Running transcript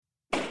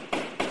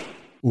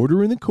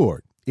Order in the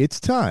court. It's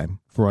time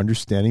for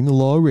Understanding the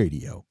Law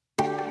Radio.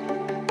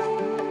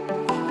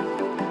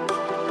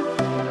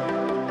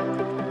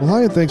 Well,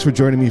 hi, and thanks for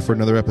joining me for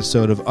another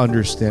episode of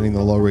Understanding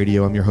the Law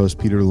Radio. I'm your host,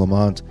 Peter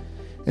Lamont,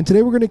 and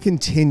today we're going to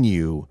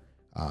continue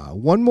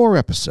one more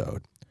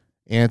episode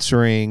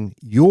answering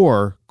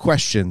your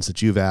questions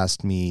that you've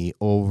asked me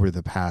over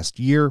the past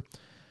year.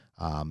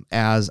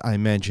 As I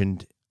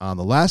mentioned on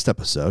the last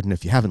episode, and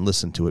if you haven't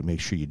listened to it,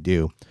 make sure you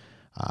do,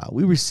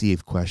 we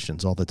receive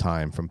questions all the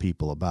time from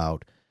people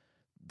about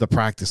the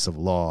practice of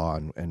law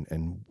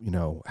and you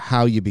know,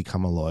 how you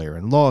become a lawyer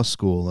in law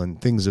school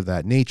and things of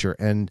that nature.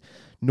 And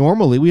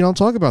normally we don't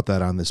talk about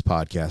that on this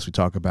podcast. We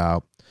talk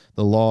about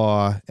the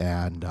law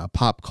and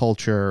pop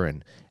culture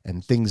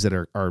and things that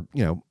are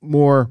you know,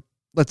 more,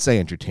 let's say,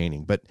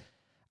 entertaining. But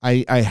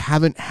I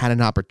haven't had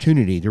an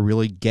opportunity to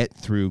really get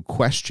through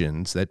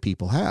questions that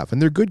people have.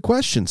 And they're good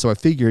questions. So I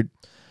figured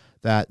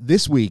that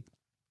this week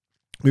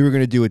we were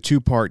going to do a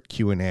two-part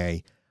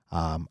Q&A.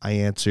 I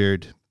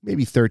answered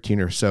maybe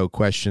 13 or so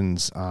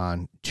questions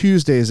on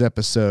Tuesday's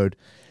episode.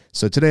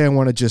 So today I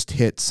want to just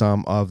hit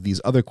some of these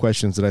other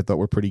questions that I thought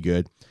were pretty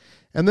good.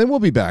 And then we'll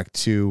be back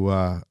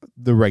to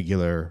the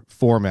regular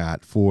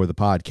format for the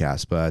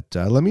podcast. But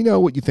let me know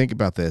what you think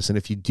about this. And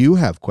if you do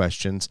have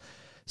questions,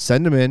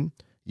 send them in.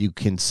 You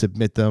can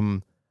submit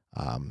them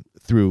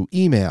through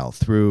email,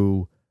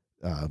 through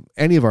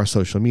any of our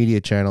social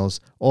media channels.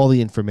 All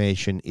the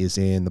information is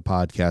in the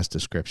podcast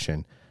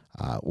description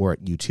or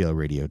at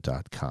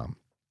utlradio.com.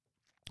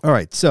 All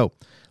right, so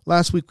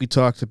last week we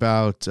talked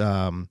about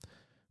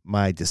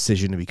my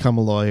decision to become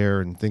a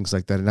lawyer and things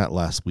like that. And not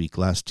last week,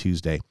 last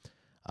Tuesday.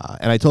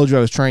 And I told you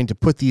I was trying to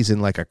put these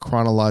in like a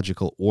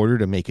chronological order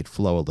to make it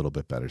flow a little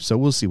bit better. So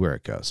we'll see where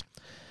it goes.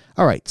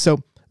 All right,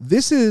 so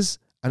this is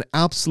an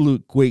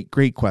absolute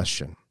great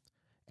question.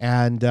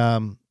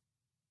 And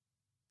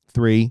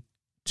 3,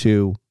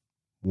 2,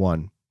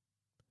 1.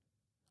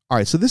 All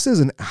right, so this is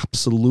an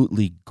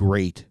absolutely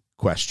great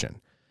question.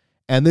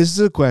 And this is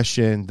a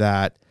question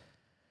that,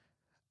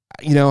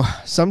 you know,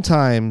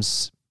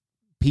 sometimes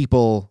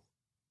people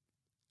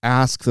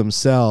ask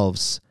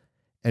themselves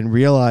and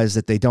realize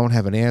that they don't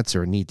have an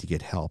answer and need to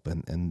get help.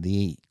 And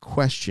the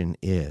question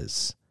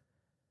is,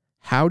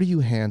 how do you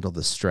handle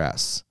the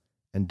stress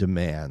and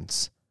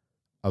demands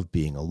of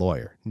being a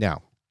lawyer?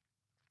 Now,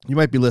 you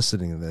might be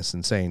listening to this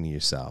and saying to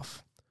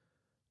yourself,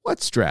 what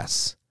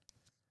stress?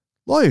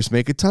 Lawyers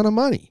make a ton of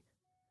money.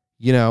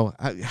 You know,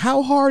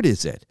 how hard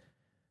is it?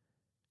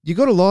 You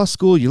go to law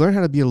school, you learn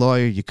how to be a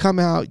lawyer, you come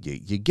out,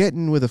 you get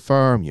in with a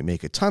firm, you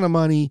make a ton of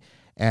money,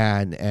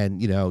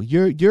 and you know,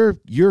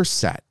 you're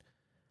set.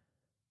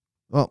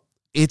 Well,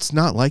 it's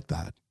not like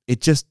that. It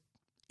just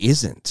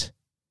isn't.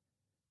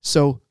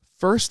 So,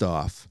 first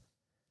off,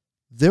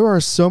 there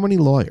are so many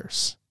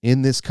lawyers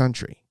in this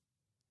country.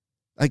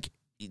 Like,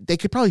 they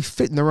could probably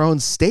fit in their own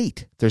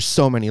state. There's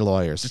so many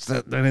lawyers. It's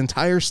an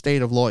entire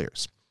state of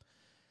lawyers.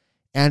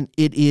 And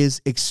it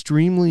is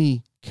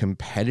extremely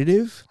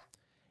competitive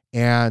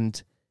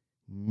and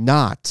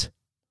not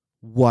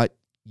what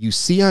you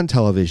see on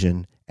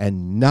television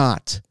and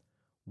not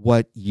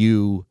what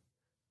you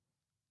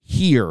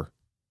hear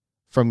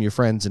from your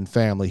friends and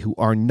family who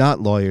are not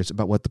lawyers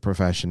about what the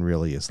profession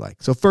really is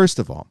like. So first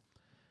of all,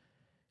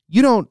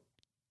 you don't,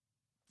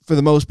 for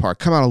the most part,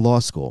 come out of law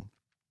school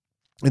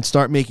and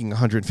start making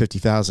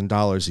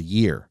 $150,000 a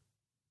year.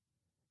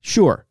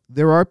 Sure,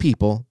 there are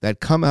people that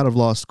come out of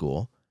law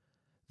school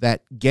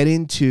that get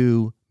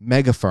into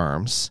mega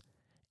firms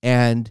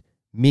and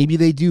maybe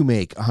they do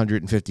make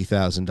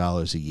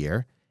 $150,000 a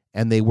year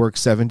and they work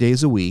 7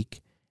 days a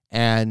week,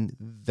 and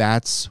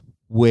that's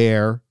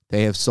where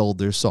they have sold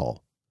their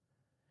soul.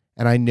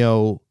 And I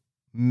know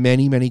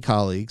many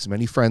colleagues,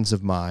 many friends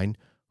of mine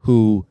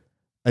who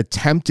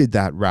attempted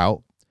that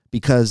route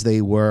because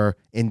they were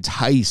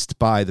enticed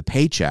by the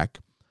paycheck,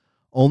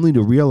 only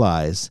to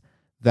realize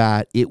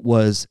that it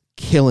was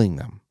killing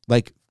them,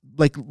 like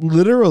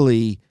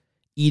literally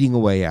eating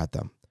away at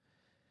them.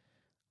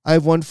 I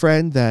have one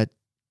friend that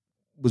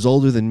was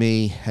older than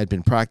me, had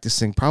been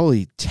practicing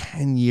probably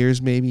 10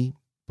 years maybe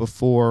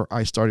before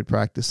I started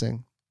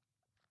practicing.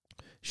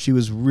 She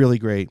was really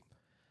great,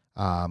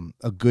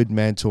 a good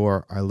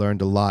mentor. I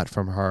learned a lot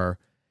from her,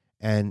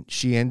 and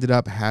she ended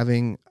up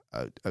having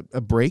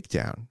a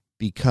breakdown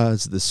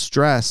because the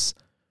stress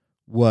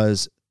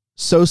was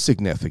so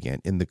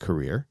significant in the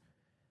career,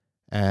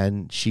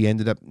 and she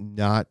ended up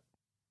not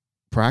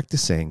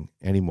practicing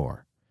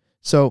anymore.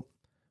 So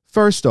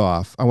first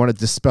off, I want to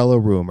dispel a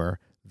rumor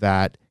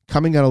that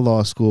coming out of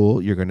law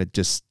school, you're going to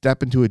just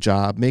step into a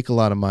job, make a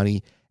lot of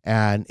money,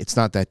 and it's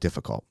not that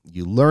difficult.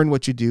 You learn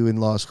what you do in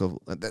law school.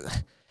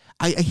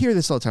 I hear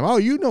this all the time. Oh,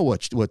 you know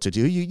what to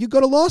do. You go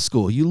to law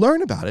school. You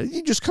learn about it.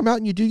 You just come out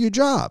and you do your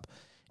job.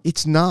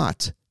 It's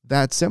not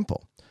that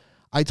simple.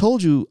 I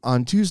told you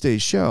on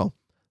Tuesday's show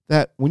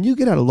that when you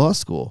get out of law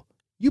school,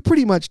 you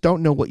pretty much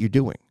don't know what you're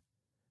doing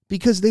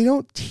because they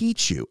don't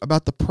teach you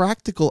about the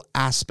practical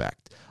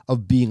aspect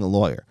of being a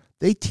lawyer.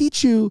 They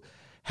teach you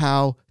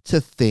how to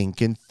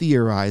think and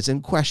theorize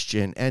and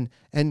question and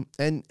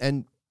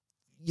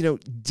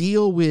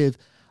deal with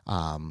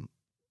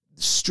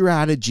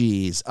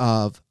strategies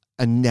of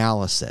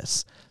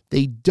analysis.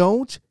 They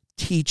don't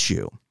teach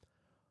you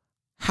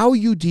how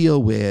you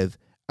deal with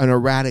an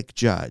erratic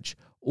judge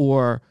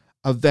or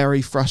a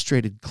very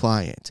frustrated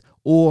client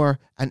or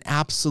an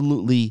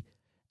absolutely,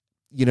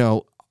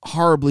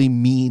 horribly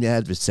mean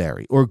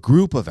adversary or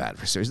group of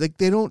adversaries. Like,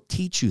 they don't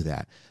teach you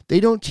that. They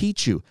don't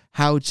teach you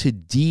how to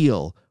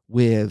deal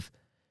with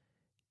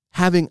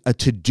having a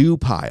to-do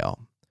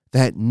pile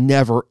that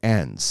never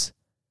ends.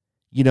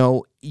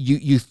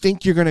 You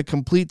think you're going to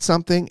complete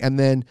something, and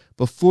then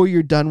before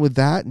you're done with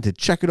that and to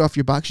check it off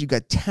your box, you've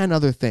got 10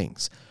 other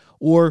things.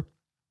 Or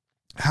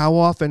how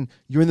often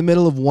you're in the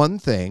middle of one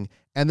thing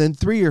and then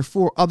 3 or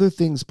 4 other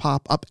things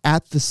pop up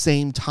at the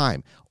same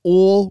time,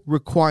 all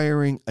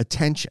requiring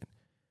attention.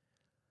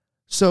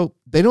 So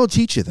they don't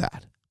teach you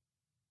that.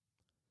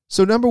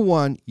 So number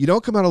one, you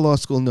don't come out of law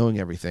school knowing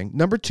everything.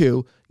 Number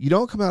two, you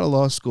don't come out of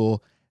law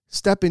school,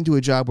 step into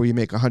a job where you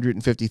make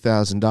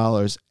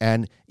 $150,000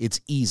 and it's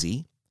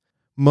easy.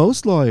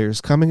 Most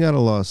lawyers coming out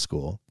of law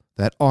school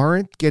that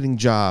aren't getting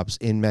jobs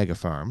in mega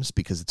firms,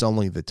 because it's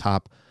only the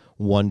top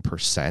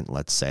 1%,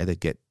 let's say, that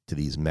get to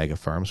these mega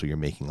firms where you're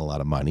making a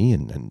lot of money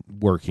and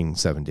working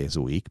 7 days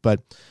a week.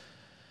 But,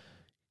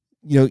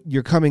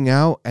 you're coming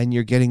out and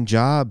you're getting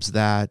jobs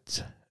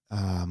that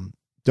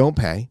don't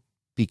pay,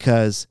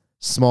 because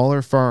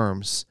smaller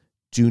firms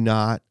do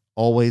not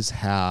always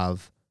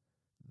have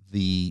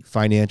the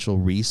financial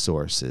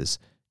resources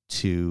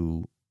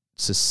to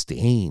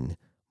sustain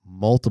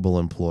multiple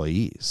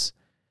employees.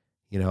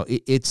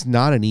 It's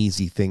not an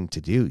easy thing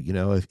to do.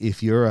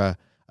 If you're a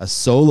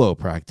solo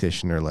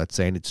practitioner, let's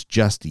say, and it's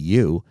just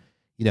you,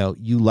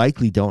 you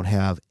likely don't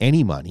have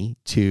any money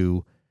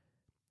to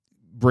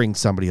bring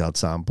somebody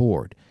else on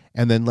board.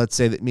 And then let's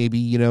say that maybe,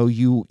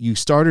 you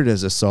started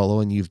as a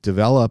solo and you've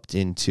developed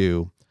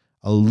into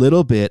a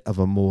little bit of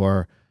a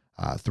more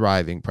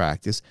thriving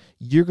practice.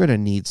 You're going to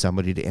need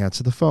somebody to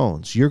answer the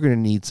phones. You're going to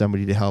need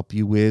somebody to help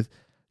you with,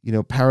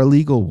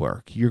 paralegal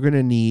work. You're going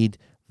to need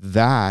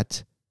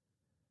that.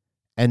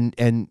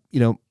 And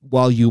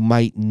while you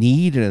might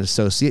need an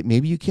associate,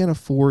 maybe you can't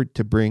afford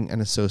to bring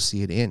an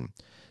associate in.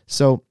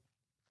 So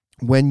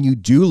when you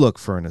do look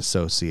for an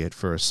associate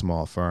for a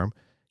small firm,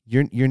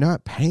 you're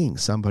not paying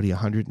somebody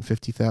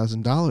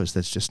 $150,000.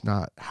 That's just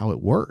not how it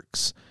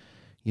works.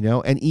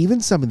 And even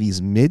some of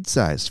these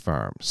mid-sized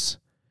firms,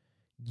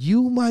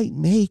 you might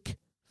make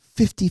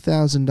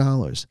 $50,000,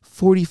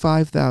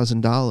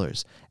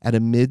 $45,000 at a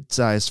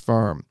mid-sized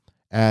firm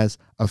as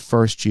a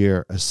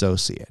first-year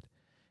associate.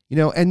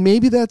 And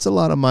maybe that's a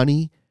lot of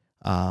money,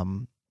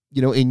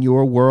 in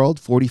your world,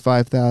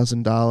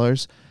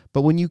 $45,000.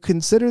 But when you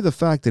consider the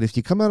fact that if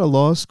you come out of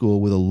law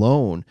school with a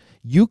loan,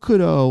 you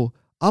could owe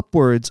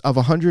upwards of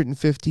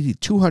 $150,000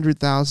 to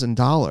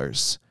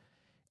 $200,000.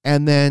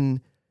 And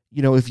then,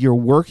 if you're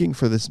working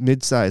for this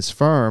mid-sized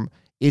firm,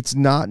 it's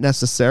not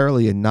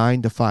necessarily a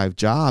 9-to-5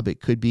 job.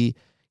 It could be,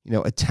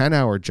 a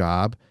 10-hour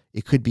job.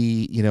 It could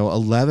be,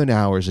 11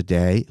 hours a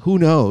day. Who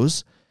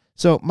knows?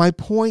 So my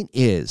point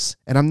is,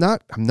 and I'm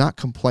not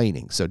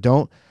complaining. So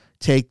don't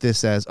take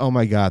this as, oh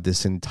my God,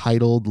 this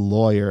entitled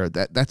lawyer.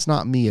 That's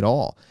not me at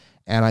all.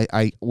 And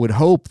I would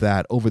hope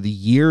that over the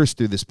years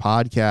through this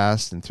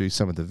podcast and through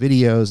some of the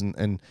videos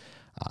and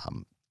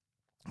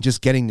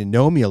just getting to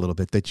know me a little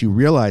bit, that you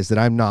realize that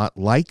I'm not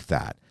like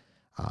that.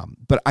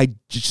 But I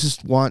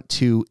just want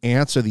to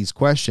answer these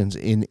questions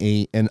in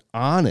an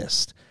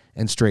honest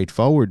and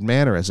straightforward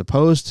manner, as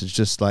opposed to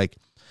just like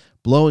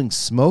blowing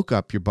smoke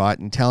up your butt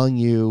and telling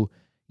you,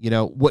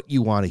 what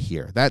you want to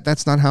hear.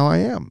 That's not how I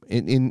am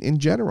in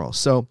general.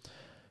 So,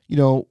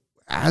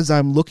 as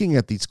I'm looking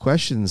at these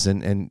questions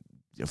and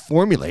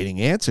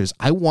formulating answers,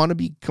 I want to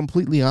be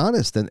completely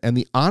honest. And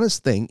the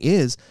honest thing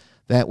is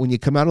that when you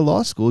come out of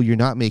law school, you're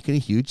not making a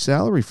huge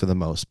salary for the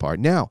most part.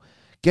 Now,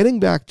 getting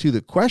back to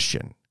the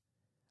question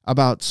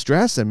about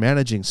stress and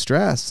managing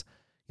stress,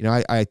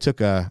 I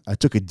took a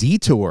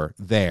detour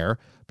there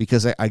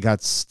because I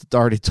got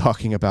started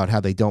talking about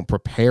how they don't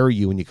prepare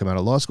you when you come out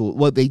of law school.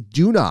 Well, they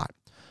do not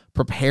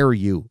prepare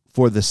you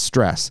for the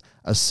stress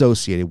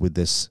associated with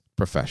this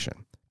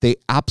profession. They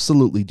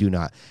absolutely do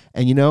not.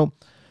 And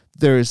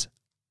there's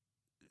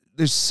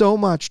so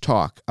much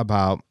talk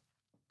about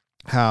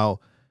how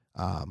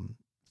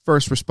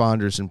first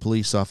responders and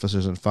police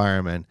officers and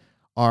firemen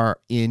are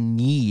in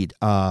need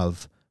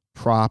of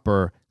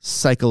proper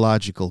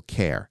psychological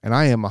care. And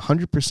I am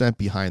 100%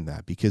 behind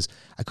that, because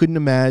I couldn't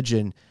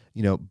imagine,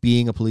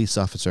 being a police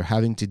officer,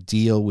 having to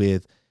deal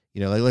with,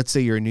 like, let's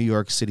say you're a New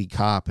York City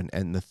cop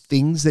and the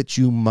things that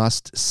you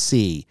must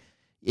see,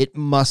 it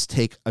must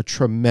take a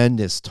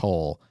tremendous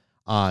toll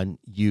on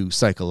you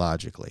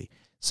psychologically.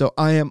 So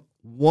I am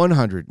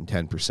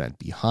 110%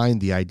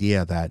 behind the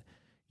idea that,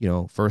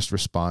 first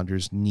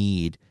responders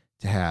need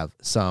to have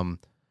some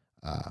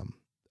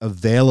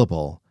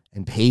available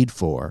and paid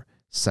for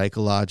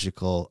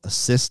psychological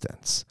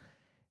assistance.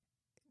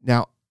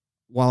 Now,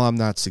 while I'm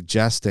not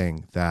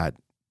suggesting that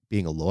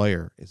being a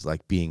lawyer is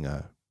like being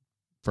a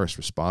first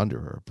responder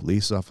or a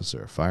police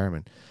officer or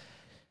fireman,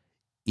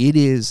 it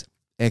is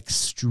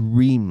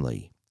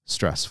extremely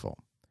stressful.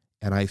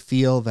 And I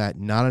feel that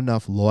not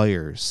enough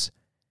lawyers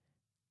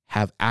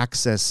have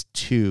access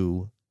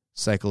to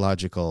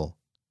psychological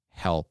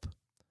help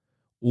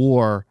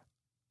or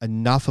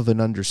enough of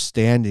an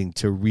understanding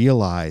to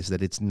realize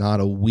that it's not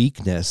a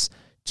weakness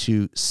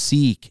to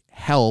seek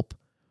help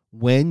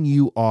when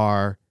you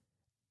are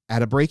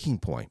at a breaking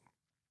point.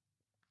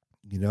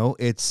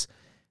 It's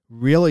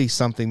really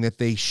something that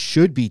they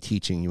should be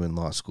teaching you in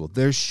law school.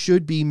 There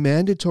should be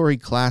mandatory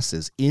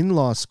classes in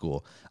law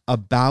school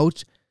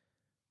about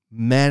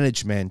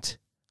management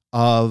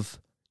of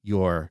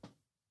your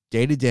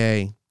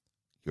day-to-day,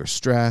 your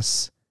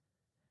stress,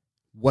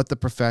 what the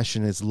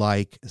profession is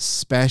like,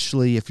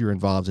 especially if you're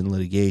involved in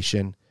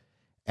litigation,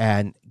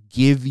 and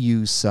give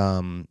you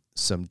some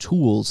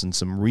tools and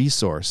some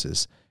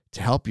resources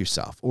to help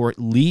yourself, or at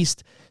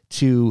least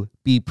to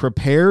be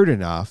prepared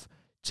enough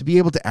to be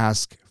able to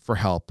ask for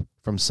help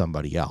from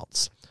somebody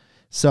else.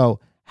 So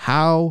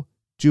how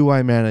do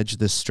I manage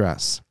this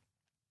stress?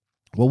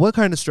 Well, what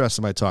kind of stress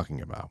am I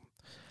talking about?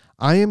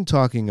 I am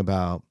talking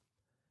about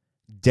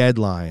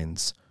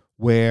deadlines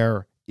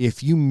where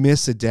if you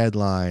miss a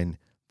deadline,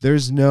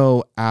 there's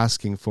no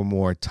asking for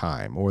more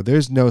time, or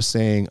there's no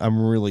saying, I'm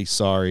really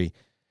sorry.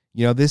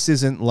 This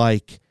isn't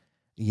like,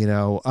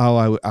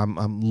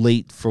 I'm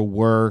late for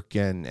work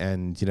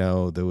and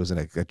there was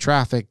a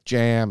traffic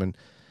jam. And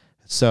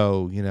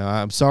so,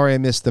 I'm sorry I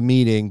missed the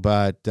meeting,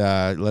 but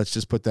let's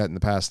just put that in the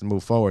past and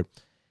move forward.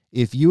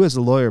 If you as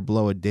a lawyer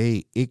blow a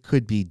date, it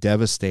could be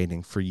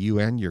devastating for you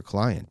and your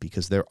client,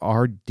 because there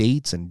are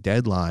dates and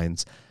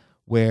deadlines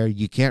where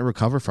you can't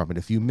recover from it.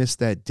 If you miss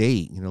that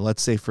date,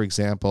 let's say, for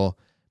example,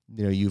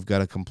 you've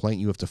got a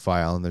complaint you have to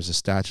file and there's a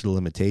statute of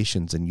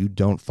limitations and you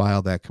don't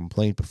file that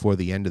complaint before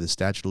the end of the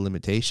statute of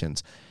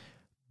limitations,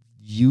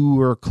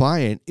 your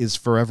client is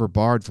forever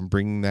barred from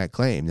bringing that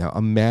claim. Now,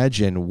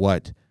 imagine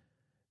what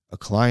a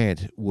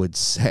client would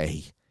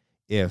say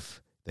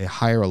if they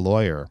hire a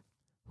lawyer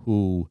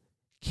who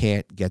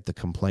can't get the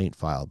complaint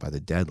filed by the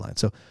deadline.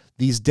 So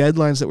these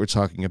deadlines that we're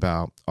talking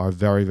about are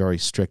very, very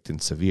strict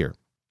and severe.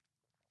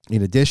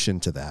 In addition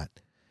to that,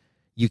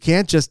 you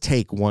can't just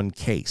take one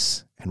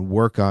case and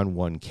work on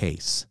one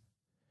case.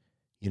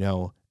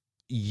 You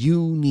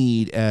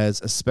need,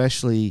 as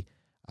especially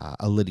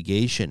a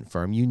litigation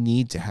firm, you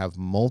need to have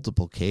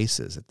multiple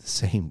cases at the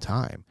same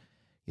time.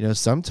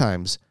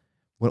 Sometimes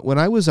when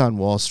I was on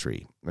Wall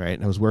Street, right,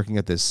 and I was working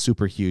at this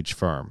super huge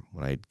firm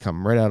when I'd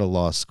come right out of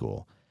law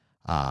school,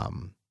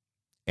 and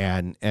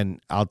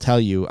I'll tell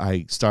you,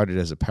 I started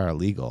as a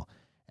paralegal,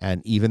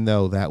 and even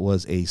though that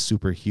was a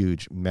super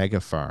huge mega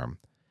firm,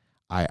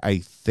 I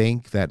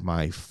think that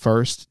my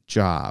first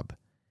job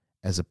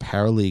as a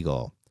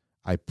paralegal,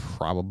 I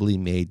probably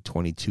made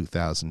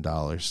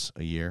 $22,000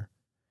 a year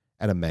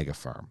at a mega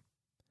firm,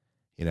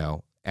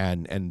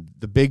 and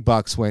the big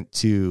bucks went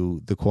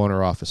to the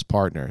corner office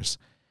partners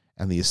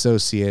and the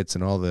associates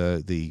and all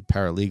the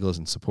paralegals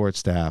and support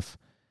staff.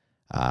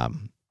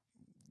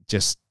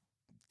 Just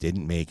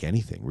didn't make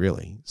anything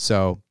really.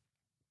 So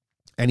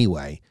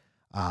anyway,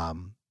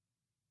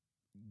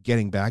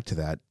 getting back to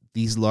that,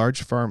 these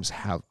large firms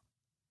have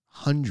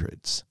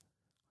hundreds,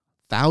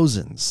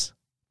 thousands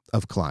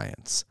of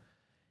clients,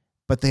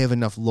 but they have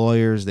enough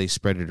lawyers, they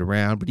spread it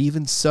around. But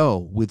even so,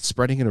 with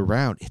spreading it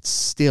around, it's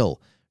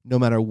still, no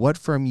matter what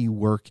firm you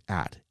work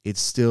at, it's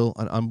still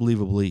an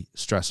unbelievably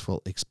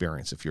stressful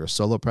experience. If you're a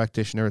solo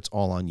practitioner, it's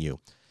all on you.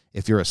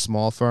 If you're a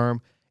small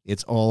firm,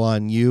 it's all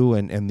on you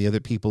and the other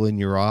people in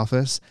your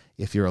office.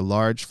 If you're a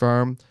large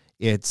firm,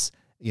 it's,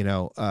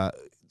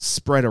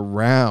 spread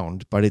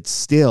around, but it's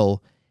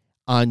still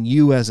on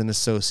you as an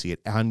associate,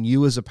 on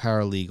you as a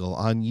paralegal,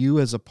 on you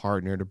as a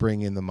partner to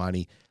bring in the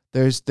money.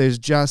 There's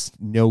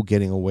just no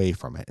getting away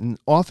from it. And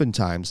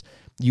oftentimes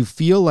you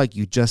feel like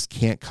you just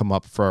can't come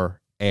up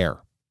for air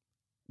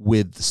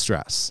with the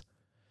stress.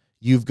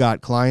 You've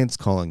got clients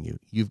calling you.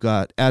 You've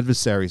got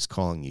adversaries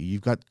calling you.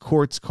 You've got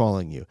courts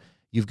calling you.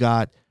 You've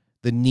got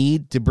the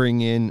need to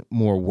bring in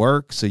more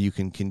work so you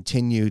can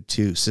continue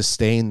to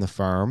sustain the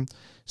firm.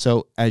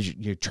 So as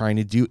you're trying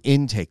to do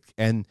intake,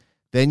 and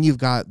then you've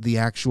got the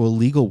actual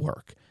legal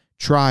work,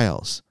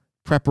 trials,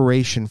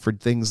 preparation for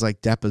things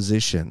like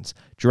depositions,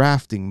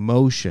 drafting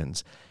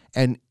motions.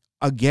 And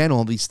again,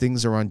 all these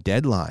things are on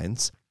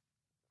deadlines,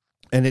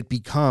 and it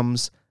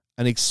becomes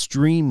an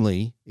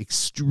extremely,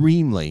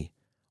 extremely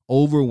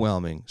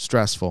overwhelming,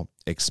 stressful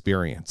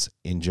experience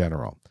in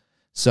general.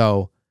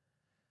 So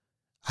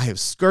I have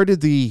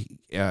skirted the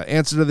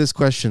answer to this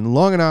question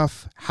long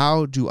enough.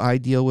 How do I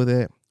deal with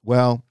it?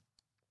 Well,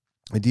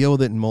 I deal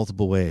with it in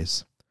multiple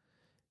ways.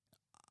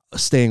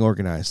 Staying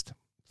organized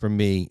for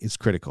me is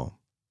critical,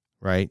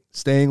 right?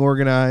 Staying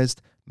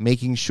organized,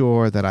 making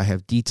sure that I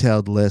have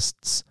detailed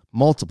lists,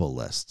 multiple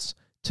lists,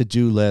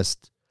 to-do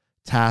lists,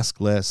 task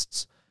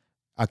lists,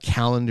 a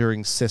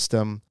calendaring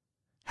system.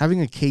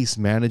 Having a case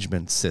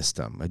management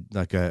system,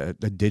 like a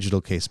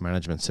digital case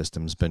management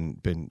system, has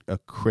been a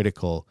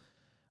critical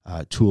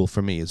tool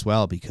for me as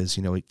well, because,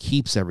 it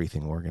keeps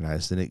everything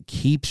organized and it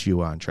keeps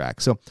you on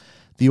track. So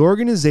the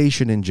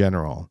organization in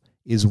general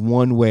is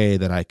one way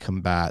that I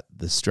combat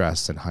the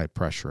stress and high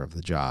pressure of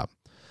the job.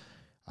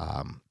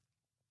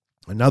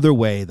 Another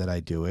way that I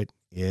do it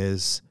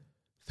is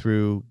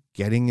through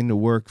getting into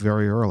work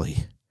very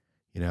early.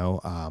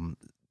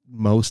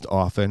 Most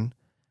often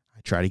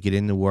I try to get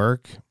into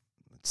work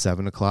at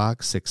 7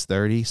 o'clock,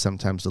 6:30,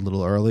 sometimes a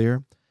little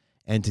earlier,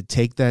 and to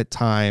take that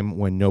time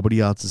when nobody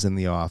else is in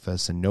the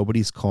office and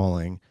nobody's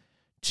calling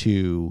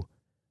to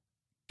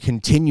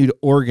continue to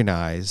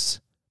organize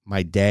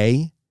my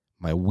day,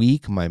 my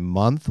week, my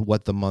month,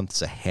 what the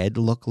months ahead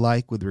look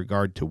like with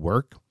regard to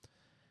work,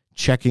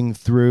 checking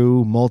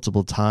through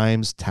multiple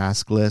times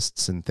task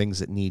lists and things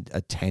that need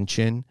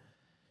attention,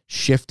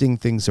 shifting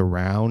things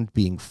around,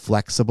 being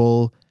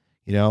flexible.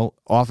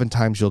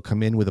 Oftentimes you'll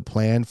come in with a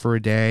plan for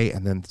a day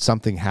and then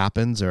something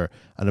happens or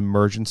an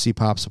emergency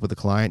pops up with a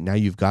client. Now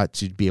you've got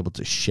to be able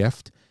to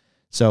shift.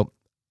 So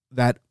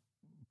that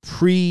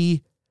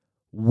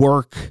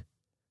pre-work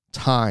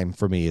time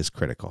for me is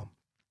critical.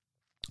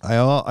 I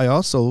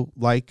also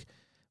like,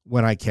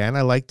 when I can,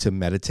 I like to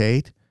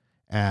meditate,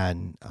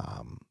 and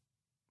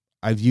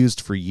I've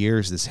used for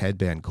years this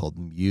headband called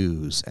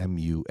Muse,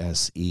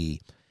 M-U-S-E,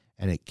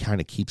 and it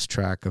kind of keeps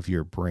track of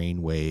your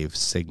brainwave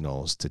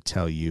signals to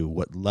tell you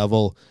what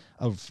level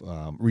of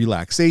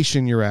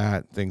relaxation you're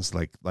at, things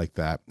like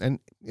that. And,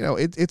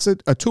 it's a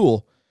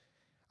tool,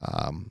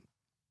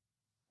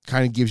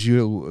 kind of gives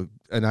you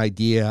an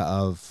idea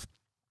of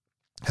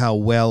how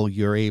well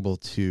you're able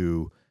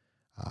to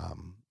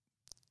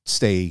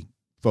stay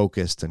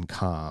focused and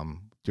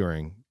calm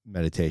during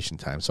meditation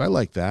time. So I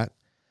like that.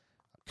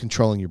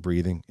 Controlling your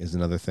breathing is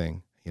another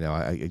thing.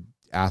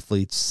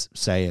 Athletes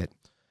say it.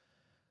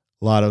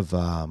 A lot of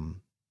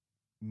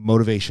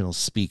motivational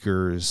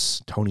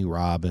speakers, Tony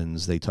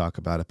Robbins, they talk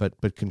about it.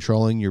 But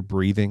controlling your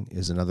breathing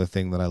is another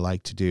thing that I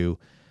like to do.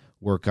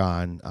 Work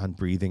on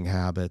breathing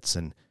habits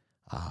and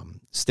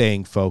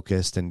staying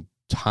focused and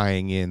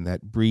tying in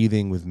that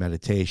breathing with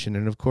meditation.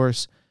 And, of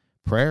course,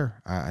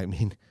 prayer.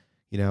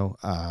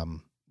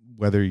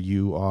 Whether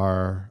you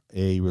are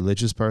a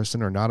religious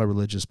person or not a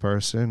religious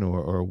person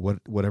or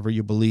whatever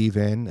you believe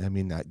in,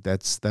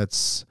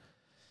 that's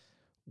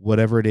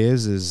whatever it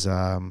is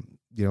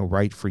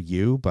right for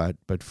you.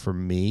 But for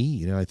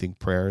me, I think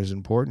prayer is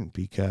important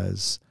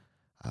because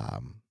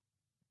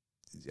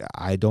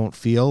I don't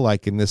feel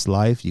like in this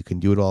life you can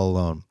do it all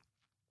alone.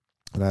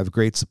 And I have a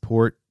great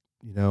support,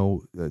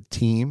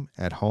 team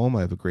at home.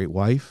 I have a great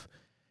wife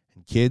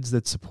and kids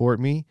that support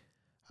me.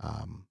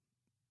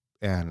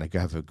 And I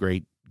have a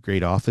great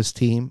office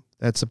team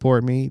that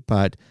support me,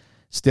 but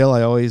still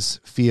I always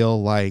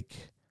feel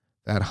like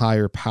that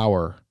higher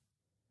power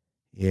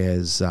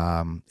is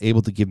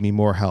able to give me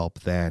more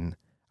help than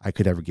I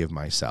could ever give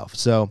myself.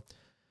 So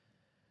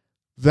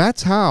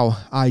that's how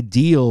I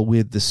deal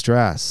with the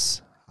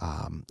stress.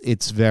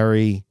 It's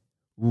very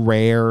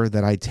rare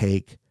that I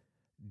take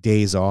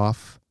days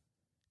off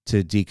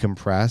to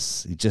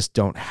decompress. You just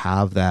don't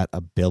have that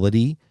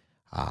ability.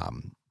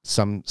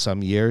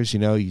 Some years,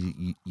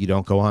 you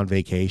don't go on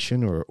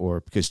vacation or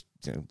because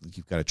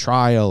you've got a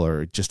trial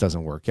or it just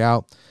doesn't work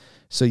out.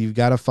 So you've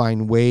got to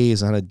find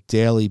ways on a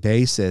daily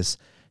basis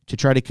to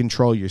try to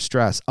control your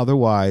stress.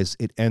 Otherwise,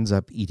 it ends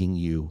up eating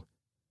you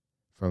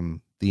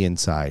from the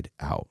inside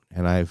out.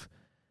 And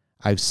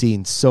I've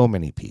seen so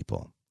many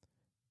people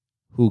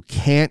who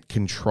can't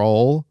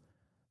control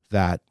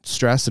that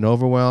stress and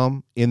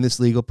overwhelm in this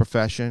legal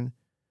profession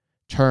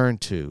turn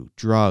to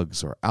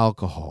drugs or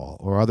alcohol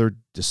or other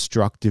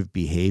destructive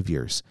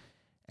behaviors.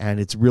 And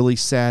it's really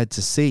sad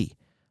to see.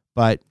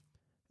 But,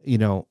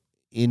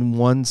 in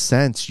one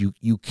sense,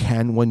 you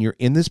can, when you're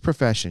in this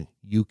profession,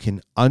 you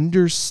can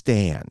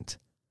understand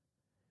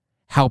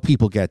how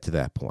people get to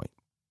that point.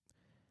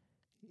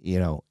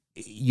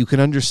 You can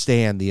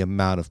understand the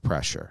amount of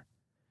pressure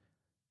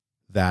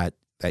that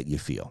you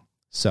feel.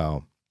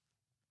 So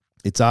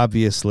it's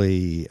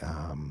obviously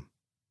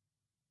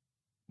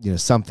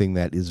something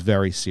that is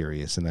very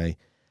serious. And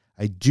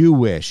I do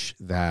wish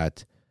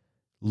that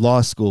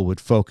law school would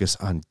focus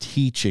on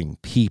teaching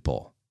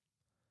people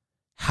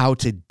how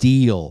to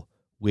deal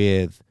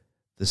with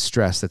the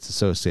stress that's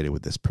associated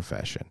with this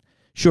profession.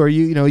 Sure,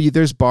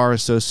 there's bar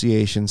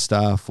association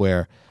stuff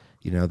where,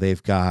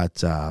 they've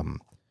got a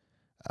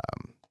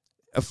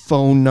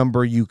phone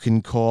number you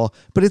can call,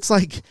 but it's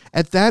like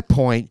at that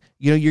point,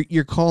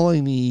 you're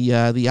calling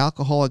the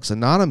Alcoholics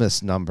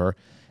Anonymous number.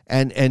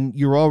 And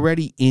you're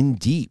already in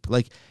deep.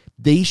 Like,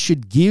 they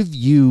should give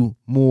you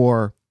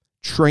more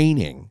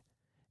training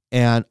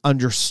and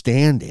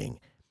understanding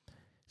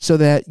so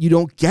that you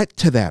don't get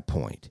to that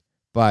point.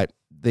 But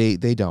they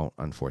don't,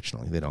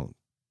 unfortunately. They don't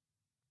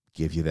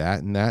give you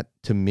that. And that,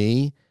 to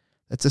me,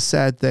 that's a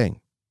sad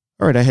thing.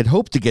 All right, I had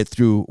hoped to get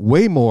through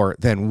way more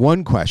than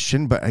one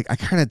question, but I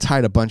kind of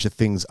tied a bunch of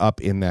things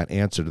up in that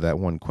answer to that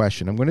one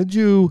question. I'm going to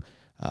do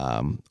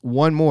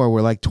one more.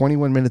 We're like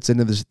 21 minutes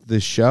into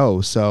this show,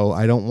 so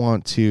I don't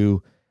want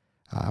to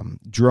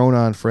drone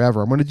on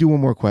forever. I'm going to do one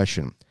more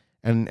question.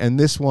 And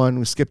this one,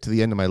 we skipped to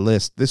the end of my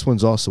list. This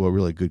one's also a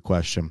really good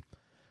question.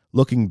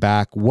 looking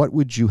back, what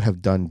would you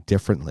have done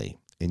differently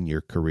in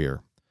your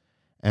career?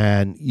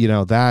 And,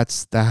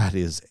 that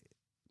is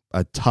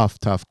a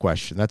tough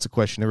question. That's a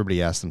question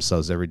everybody asks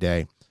themselves every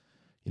day.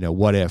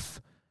 What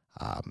if,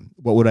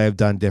 what would I have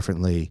done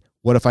differently?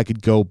 What if I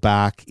could go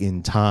back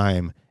in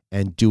time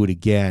and do it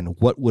again?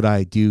 What would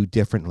I do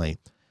differently?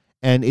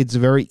 And it's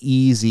very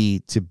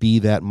easy to be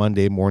that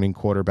Monday morning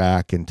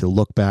quarterback and to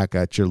look back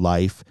at your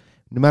life,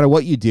 no matter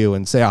what you do,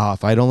 and say,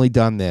 if I'd only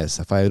done this,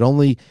 if I had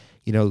only,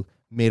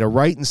 made a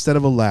right instead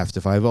of a left,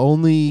 if I've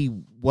only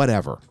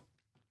whatever.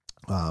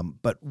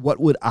 But what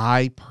would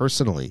I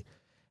personally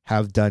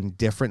have done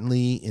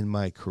differently in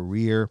my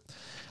career?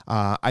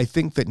 I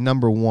think that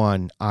number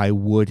one, I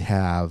would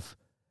have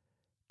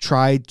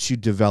tried to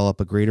develop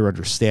a greater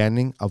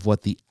understanding of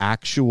what the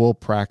actual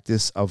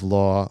practice of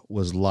law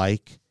was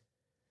like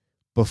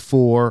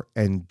before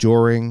and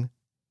during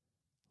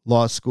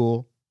law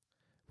school.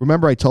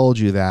 Remember, I told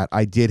you that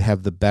I did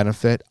have the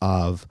benefit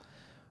of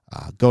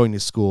going to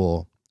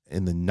school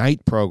in the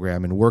night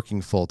program and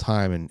working full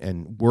time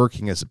and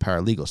working as a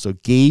paralegal. So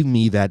it gave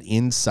me that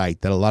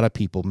insight that a lot of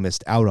people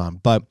missed out on.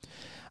 But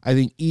I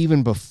think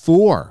even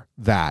before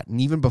that, and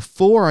even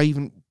before I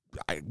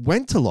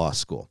went to law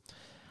school,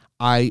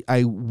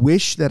 I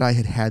wish that I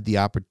had had the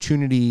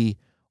opportunity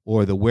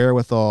or the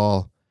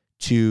wherewithal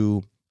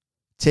to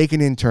take an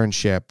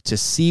internship to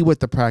see what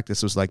the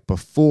practice was like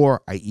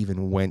before I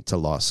even went to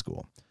law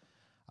school.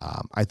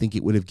 I think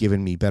it would have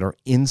given me better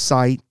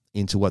insight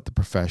into what the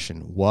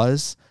profession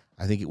was.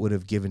 I think it would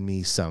have given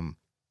me some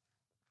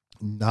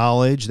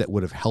knowledge that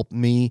would have helped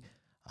me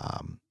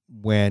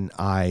when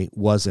I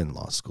was in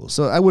law school.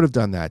 So I would have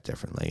done that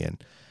differently.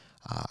 And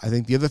I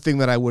think the other thing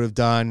that I would have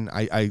done,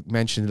 I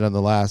mentioned it on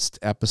the last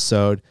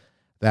episode,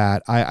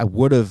 that I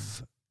would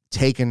have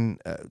taken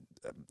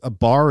a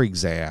bar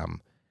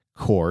exam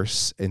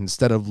course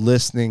instead of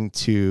listening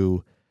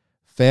to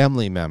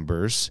family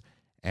members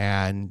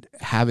and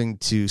having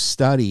to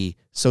study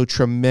so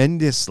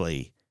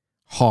tremendously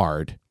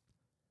hard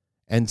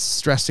and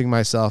stressing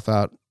myself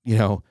out,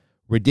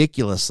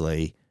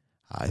 ridiculously.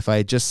 If I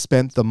had just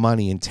spent the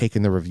money and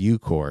taken the review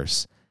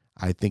course,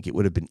 I think it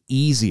would have been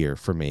easier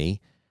for me.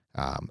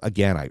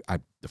 Again, I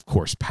of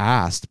course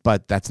passed,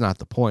 but that's not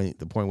the point.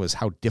 The point was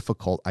how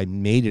difficult I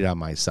made it on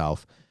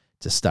myself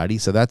to study.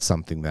 So that's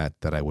something that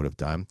I would have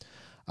done.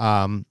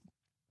 And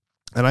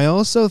I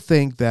also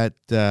think that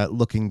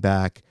looking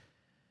back,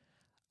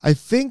 I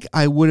think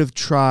I would have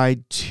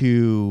tried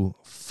to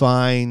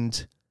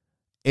find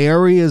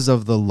areas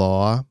of the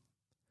law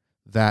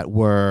that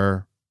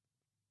were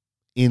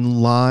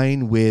in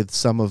line with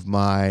some of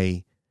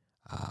my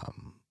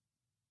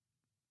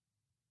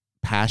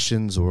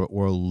passions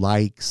or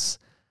likes.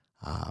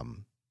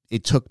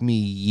 It took me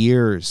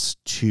years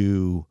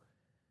to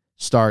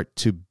start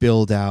to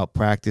build out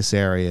practice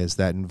areas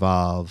that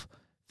involve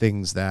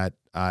things that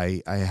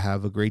I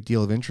have a great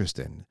deal of interest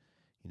in,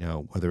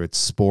 whether it's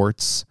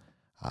sports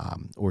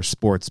or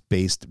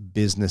sports-based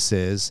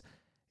businesses.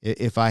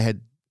 If I had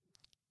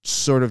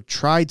sort of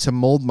tried to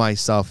mold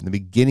myself in the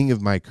beginning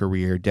of my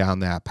career down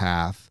that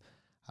path,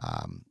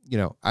 you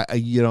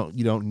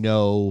don't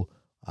know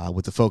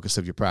what the focus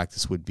of your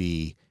practice would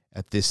be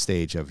at this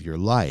stage of your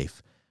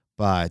life.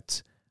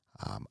 But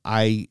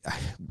I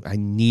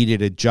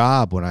needed a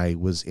job when I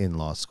was in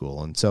law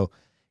school, and so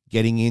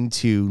getting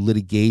into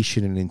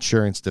litigation and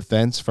insurance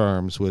defense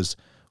firms was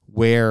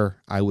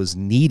where I was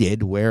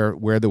needed, where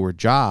there were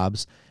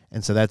jobs,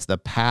 and so that's the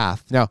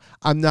path. Now,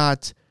 I'm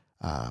not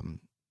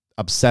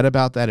upset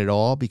about that at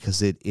all,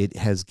 because it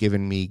has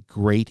given me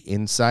great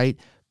insight.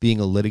 Being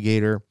a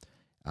litigator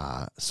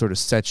sort of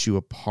sets you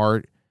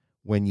apart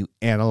when you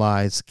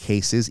analyze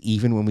cases,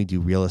 even when we do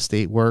real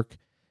estate work,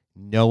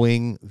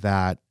 knowing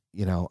that,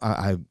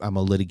 I'm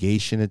a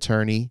litigation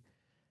attorney.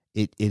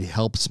 It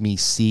helps me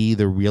see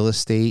the real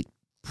estate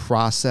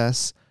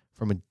process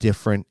from a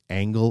different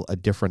angle, a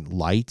different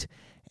light,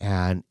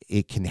 and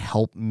it can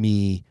help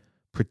me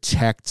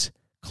protect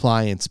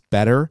clients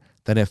better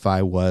than if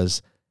I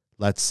was,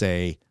 let's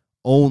say,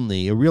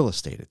 only a real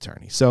estate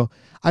attorney. So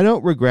I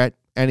don't regret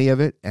any of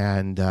it.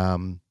 And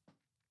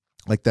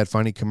like that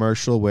funny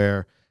commercial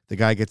where the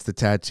guy gets the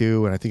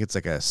tattoo, and I think it's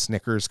like a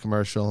Snickers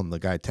commercial, and the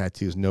guy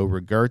tattoos "no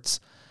regrets."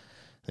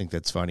 I think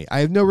that's funny. I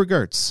have no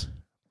regrets.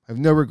 I have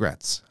no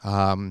regrets.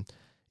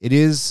 It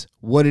is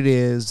what it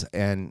is,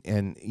 and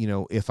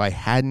if I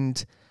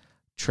hadn't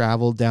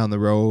traveled down the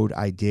road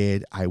I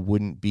did, I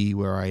wouldn't be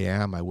where I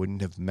am. I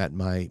wouldn't have met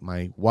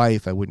my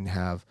wife. I wouldn't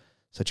have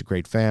such a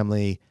great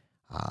family,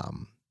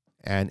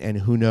 and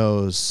who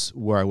knows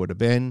where I would have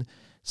been.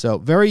 So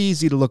very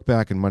easy to look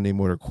back and Monday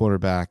morning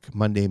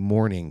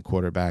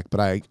quarterback, but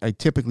I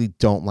typically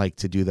don't like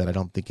to do that. I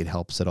don't think it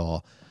helps at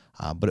all,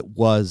 but it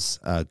was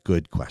a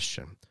good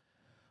question.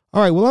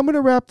 All right, well, I'm going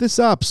to wrap this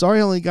up. Sorry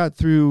I only got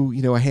through,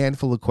 a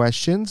handful of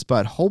questions,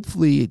 but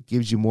hopefully it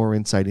gives you more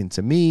insight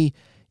into me,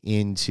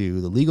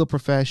 into the legal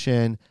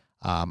profession.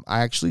 I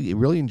actually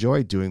really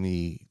enjoyed doing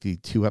the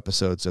 2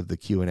 episodes of the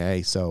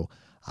Q&A. So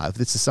if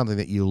this is something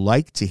that you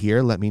like to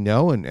hear, let me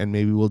know, and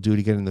maybe we'll do it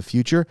again in the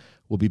future.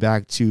 We'll be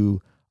back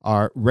to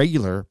our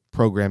regular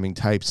programming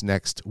types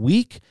next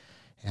week.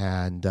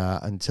 And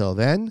until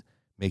then,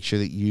 make sure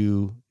that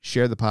you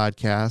share the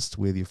podcast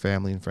with your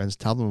family and friends.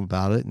 Tell them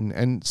about it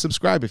and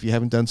subscribe if you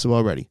haven't done so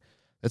already.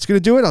 That's going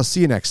to do it. I'll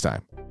see you next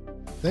time.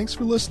 Thanks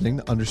for listening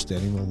to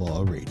Understanding the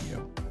Law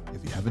Radio.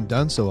 If you haven't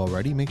done so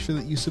already, make sure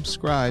that you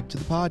subscribe to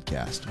the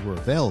podcast. We're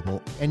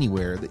available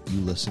anywhere that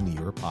you listen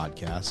to your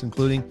podcasts,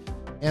 including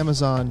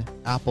Amazon,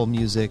 Apple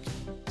Music,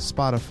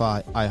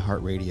 Spotify,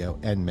 iHeartRadio,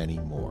 and many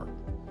more.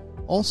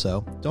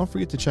 Also, don't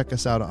forget to check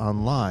us out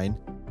online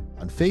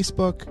on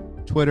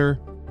Facebook, Twitter,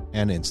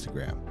 and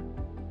Instagram.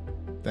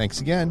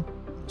 Thanks again.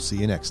 We'll see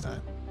you next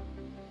time.